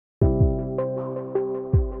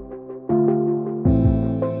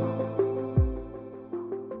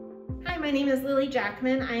my name is Lily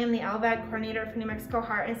Jackman. I am the LVAD coordinator for New Mexico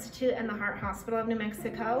Heart Institute and the Heart Hospital of New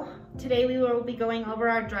Mexico. Today we will be going over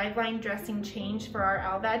our driveline dressing change for our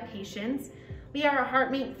LVAD patients. We are a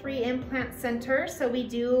HeartMate 3 implant center, so we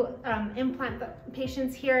do implant the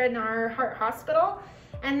patients here in our heart hospital,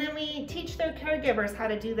 and then we teach their caregivers how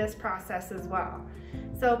to do this process as well.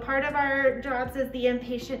 So part of our jobs as the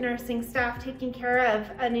inpatient nursing staff taking care of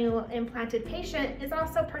a new implanted patient is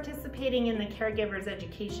also participating in the caregiver's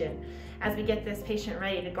education as we get this patient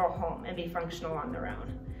ready to go home and be functional on their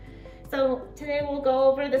own. So today we'll go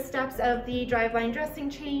over the steps of the driveline dressing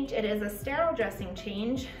change. It is a sterile dressing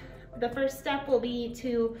change. The first step will be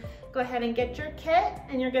to go ahead and get your kit,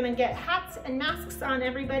 and you're gonna get hats and masks on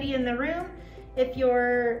everybody in the room. If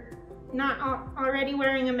you're not already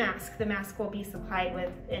wearing a mask, the mask will be supplied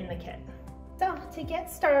within the kit. So to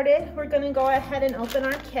get started, we're gonna go ahead and open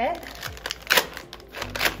our kit.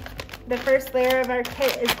 The first layer of our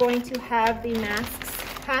kit is going to have the masks,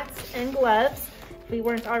 hats, and gloves. If we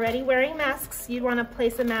weren't already wearing masks, you'd wanna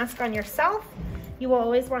place a mask on yourself. You will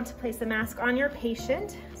always want to place a mask on your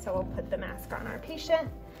patient. So we'll put the mask on our patient.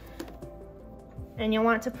 And you'll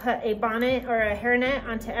want to put a bonnet or a hairnet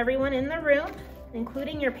onto everyone in the room,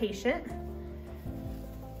 including your patient.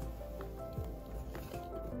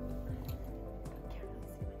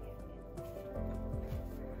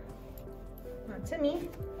 Onto me.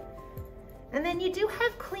 And then you do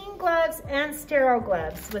have clean gloves and sterile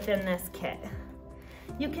gloves within this kit.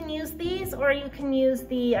 You can use these, or you can use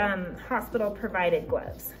the hospital provided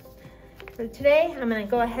gloves. So today I'm going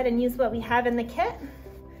to go ahead and use what we have in the kit.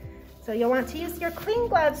 So you'll want to use your clean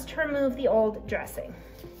gloves to remove the old dressing.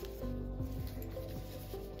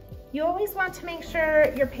 You always want to make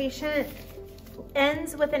sure your patient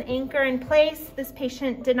ends with an anchor in place. This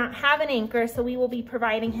patient did not have an anchor, so we will be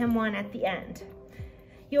providing him one at the end.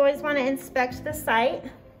 You always want to inspect the site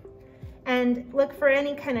and look for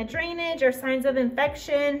any kind of drainage or signs of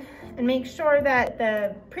infection, and make sure that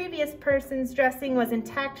the previous person's dressing was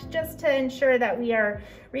intact, just to ensure that we are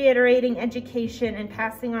reiterating education and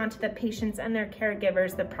passing on to the patients and their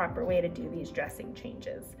caregivers the proper way to do these dressing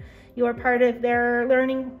changes. You are part of their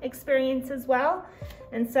learning experience as well,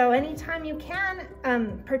 and so anytime you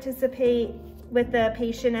can participate with the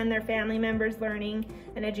patient and their family members' learning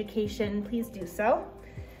and education, please do so.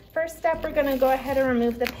 First step, we're gonna go ahead and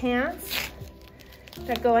remove the pants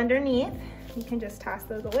that go underneath. You can just toss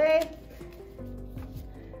those away.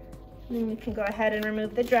 And then you can go ahead and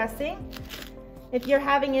remove the dressing. If you're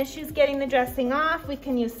having issues getting the dressing off, we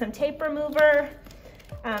can use some tape remover.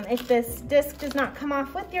 If this disc does not come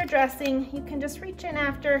off with your dressing, you can just reach in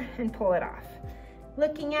after and pull it off.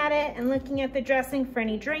 Looking at it and looking at the dressing for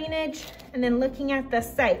any drainage, and then looking at the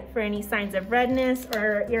site for any signs of redness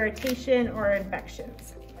or irritation or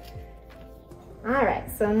infections. All right,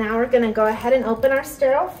 so now we're gonna go ahead and open our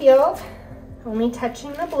sterile field, only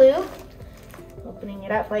touching the blue, opening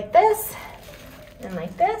it up like this and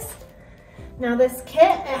like this. Now this kit,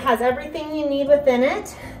 it has everything you need within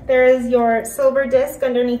it. There is your silver disc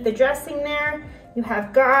underneath the dressing there. You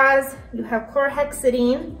have gauze, you have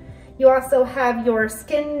chlorhexidine. You also have your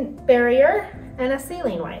skin barrier and a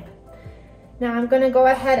saline wipe. Now I'm gonna go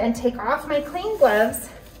ahead and take off my clean gloves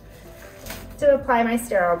to apply my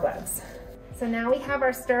sterile gloves. So now we have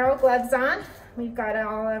our sterile gloves on. We've got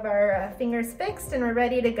all of our fingers fixed and we're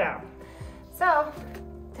ready to go. So,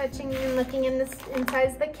 touching and looking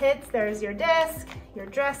inside the kits, there's your disc, your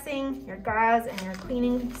dressing, your gauze, and your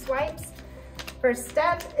cleaning swipes. First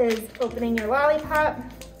step is opening your lollipop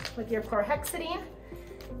with your chlorhexidine.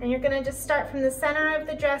 And you're gonna just start from the center of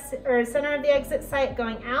the center of the exit site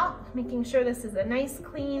going out, making sure this is a nice,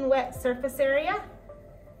 clean, wet surface area.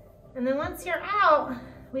 And then once you're out,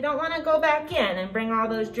 we don't want to go back in and bring all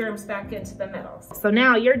those germs back into the middle. So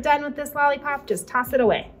now you're done with this lollipop, just toss it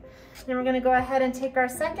away. Then we're going to go ahead and take our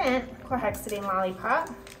second chlorhexidine lollipop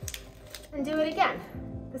and do it again.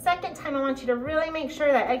 The second time, I want you to really make sure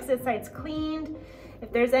that exit site's cleaned.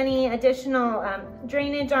 If there's any additional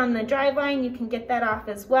drainage on the driveline, you can get that off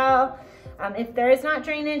as well. If there is not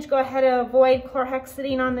drainage, go ahead and avoid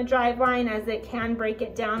chlorhexidine on the driveline, as it can break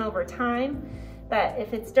it down over time. But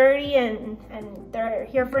if it's dirty and they're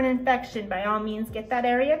here for an infection, by all means, get that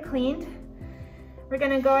area cleaned. We're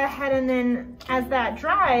gonna go ahead and then, as that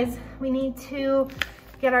dries, we need to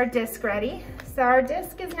get our disc ready. So our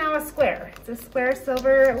disc is now a square. It's a square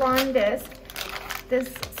silver long disc.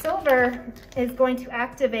 This silver is going to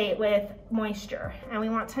activate with moisture, and we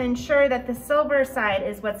want to ensure that the silver side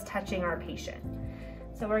is what's touching our patient.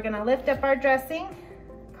 So we're gonna lift up our dressing,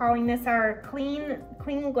 calling this our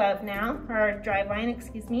clean glove now, or our driveline,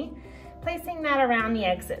 excuse me, placing that around the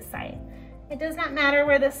exit site. It does not matter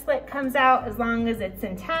where the slit comes out as long as it's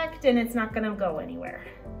intact and it's not gonna go anywhere.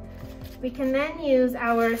 We can then use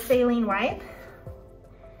our saline wipe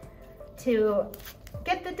to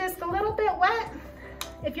get the disc a little bit wet.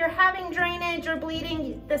 If you're having drainage or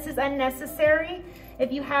bleeding, this is unnecessary.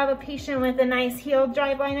 If you have a patient with a nice healed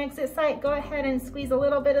driveline exit site, go ahead and squeeze a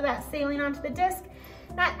little bit of that saline onto the disc.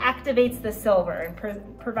 That activates the silver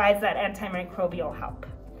and provides that antimicrobial help.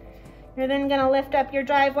 You're then gonna lift up your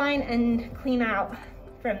driveline and clean out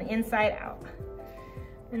from the inside out.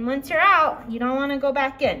 And once you're out, you don't wanna go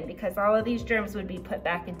back in because all of these germs would be put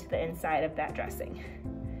back into the inside of that dressing.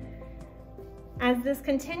 As this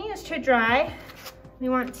continues to dry, we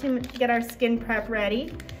want to get our skin prep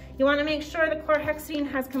ready. You wanna make sure the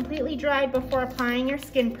chlorhexidine has completely dried before applying your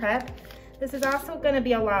skin prep. This is also gonna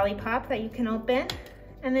be a lollipop that you can open.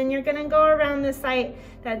 And then you're gonna go around the site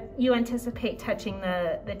that you anticipate touching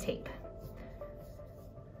the tape.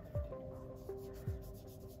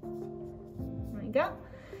 There you go.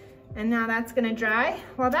 And now that's gonna dry.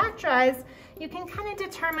 While that dries, you can kind of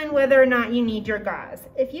determine whether or not you need your gauze.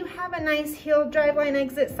 If you have a nice healed driveline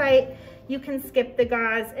exit site, you can skip the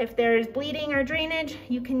gauze. If there's bleeding or drainage,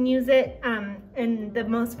 you can use it in the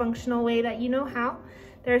most functional way that you know how.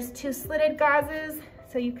 There's 2 slitted gauzes,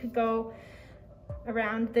 so you could go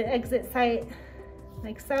around the exit site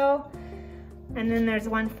like so. And then there's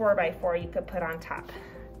 1 4x4 you could put on top.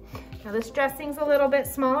 Now this dressing's a little bit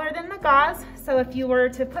smaller than the gauze, so if you were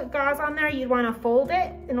to put gauze on there, you'd want to fold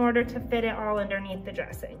it in order to fit it all underneath the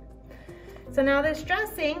dressing. So now this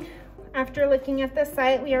dressing, after looking at the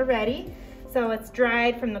site, we are ready. So it's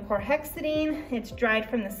dried from the chlorhexidine, it's dried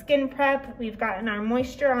from the skin prep, we've gotten our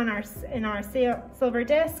moisture on in our silver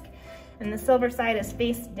disc, and the silver side is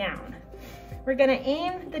face down. We're gonna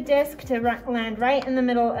aim the disc to land right in the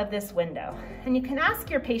middle of this window. And you can ask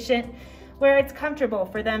your patient where it's comfortable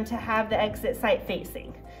for them to have the exit site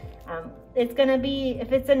facing. It's gonna be,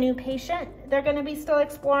 if it's a new patient, they're gonna be still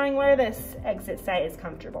exploring where this exit site is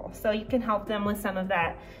comfortable. So you can help them with some of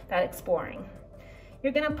that exploring.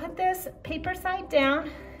 You're gonna put this paper side down,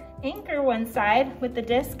 anchor one side with the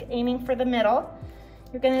disc aiming for the middle.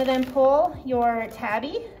 You're gonna then pull your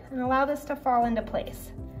tabby and allow this to fall into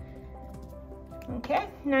place. Okay,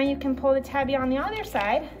 now you can pull the tabby on the other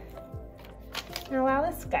side and allow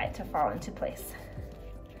this guy to fall into place.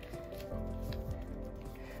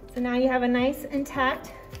 So now you have a nice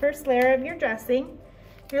intact first layer of your dressing.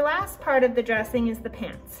 Your last part of the dressing is the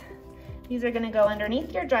pants. These are gonna go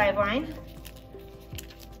underneath your driveline.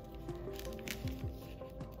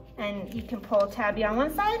 And you can pull a tabby on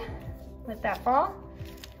one side, let that fall,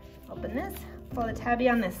 open this, pull the tabby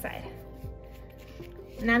on this side.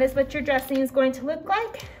 And that is what your dressing is going to look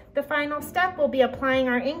like. The final step will be applying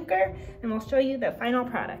our anchor, and we'll show you the final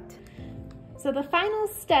product. So the final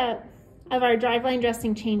step of our driveline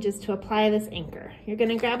dressing change is to apply this anchor. You're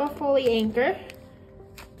gonna grab a Foley anchor.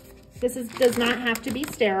 This does not have to be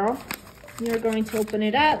sterile. You're going to open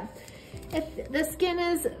it up. If the skin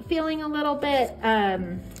is feeling a little bit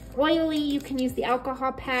oily, you can use the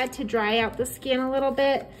alcohol pad to dry out the skin a little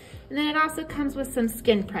bit. And then it also comes with some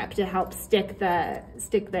skin prep to help stick the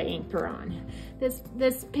anchor on.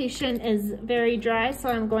 This patient is very dry, so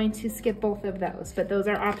I'm going to skip both of those, but those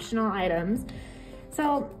are optional items.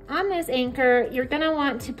 So on this anchor, you're gonna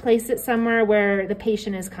want to place it somewhere where the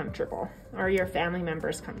patient is comfortable or your family member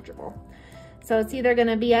is comfortable. So it's either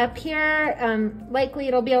gonna be up here, likely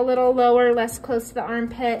it'll be a little lower, less close to the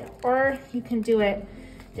armpit, or you can do it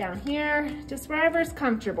down here, just wherever's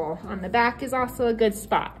comfortable. On the back is also a good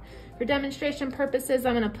spot. For demonstration purposes,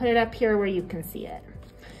 I'm gonna put it up here where you can see it.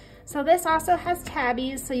 So this also has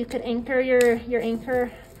tabbies, so you could anchor your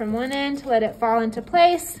anchor from one end to let it fall into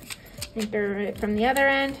place, anchor it from the other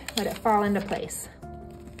end, let it fall into place.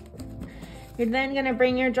 You're then gonna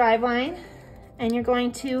bring your driveline and you're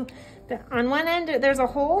going to, on one end there's a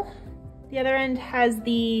hole, the other end has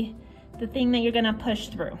the thing that you're gonna push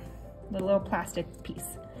through, the little plastic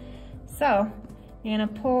piece. So you're gonna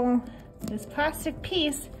pull this plastic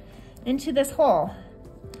piece into this hole.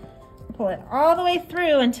 Pull it all the way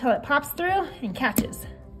through until it pops through and catches.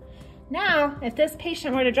 Now, if this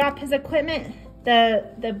patient were to drop his equipment,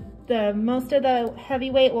 the most of the heavy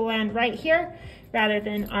weight will land right here rather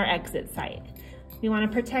than our exit site. We want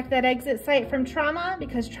to protect that exit site from trauma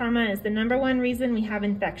because trauma is the #1 reason we have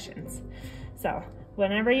infections. So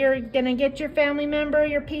whenever you're gonna get your family member,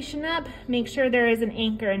 your patient up, make sure there is an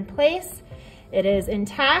anchor in place. It is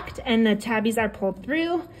intact and the tabbies are pulled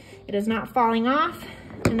through. It is not falling off,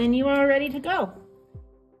 and then you are ready to go.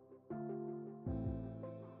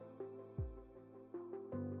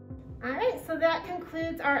 All right, so that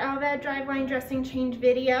concludes our LVAD driveline dressing change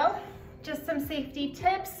video. Just some safety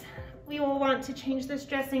tips. We will want to change this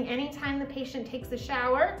dressing anytime the patient takes a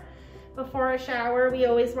shower. Before a shower, we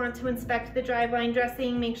always want to inspect the driveline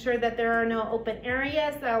dressing, make sure that there are no open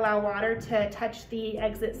areas that allow water to touch the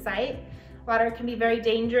exit site. Water can be very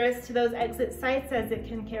dangerous to those exit sites as it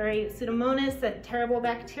can carry Pseudomonas, a terrible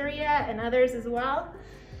bacteria, and others as well.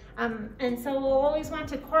 And so we'll always want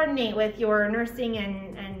to coordinate with your nursing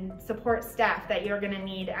and support staff that you're going to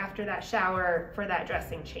need after that shower for that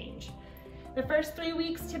dressing change. The first 3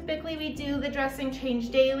 weeks, typically we do the dressing change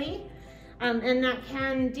daily. And that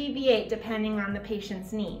can deviate depending on the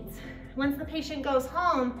patient's needs. Once the patient goes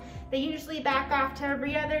home, they usually back off to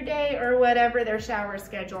every other day or whatever their shower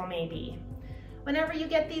schedule may be. Whenever you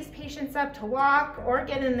get these patients up to walk or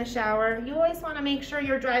get in the shower, you always want to make sure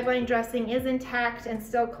your driveline dressing is intact and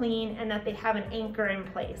still clean and that they have an anchor in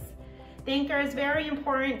place. The anchor is very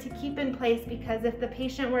important to keep in place because if the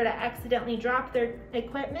patient were to accidentally drop their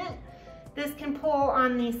equipment, this can pull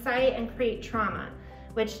on the site and create trauma,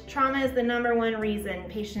 which trauma is the #1 reason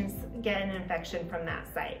patients get an infection from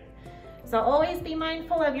that site. So always be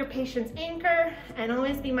mindful of your patient's anchor and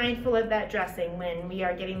always be mindful of that dressing when we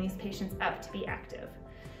are getting these patients up to be active.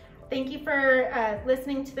 Thank you for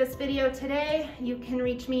listening to this video today. You can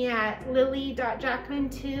reach me at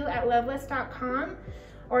lily.jackman2@loveless.com,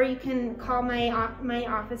 or you can call my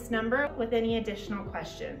office number with any additional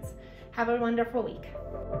questions. Have a wonderful week.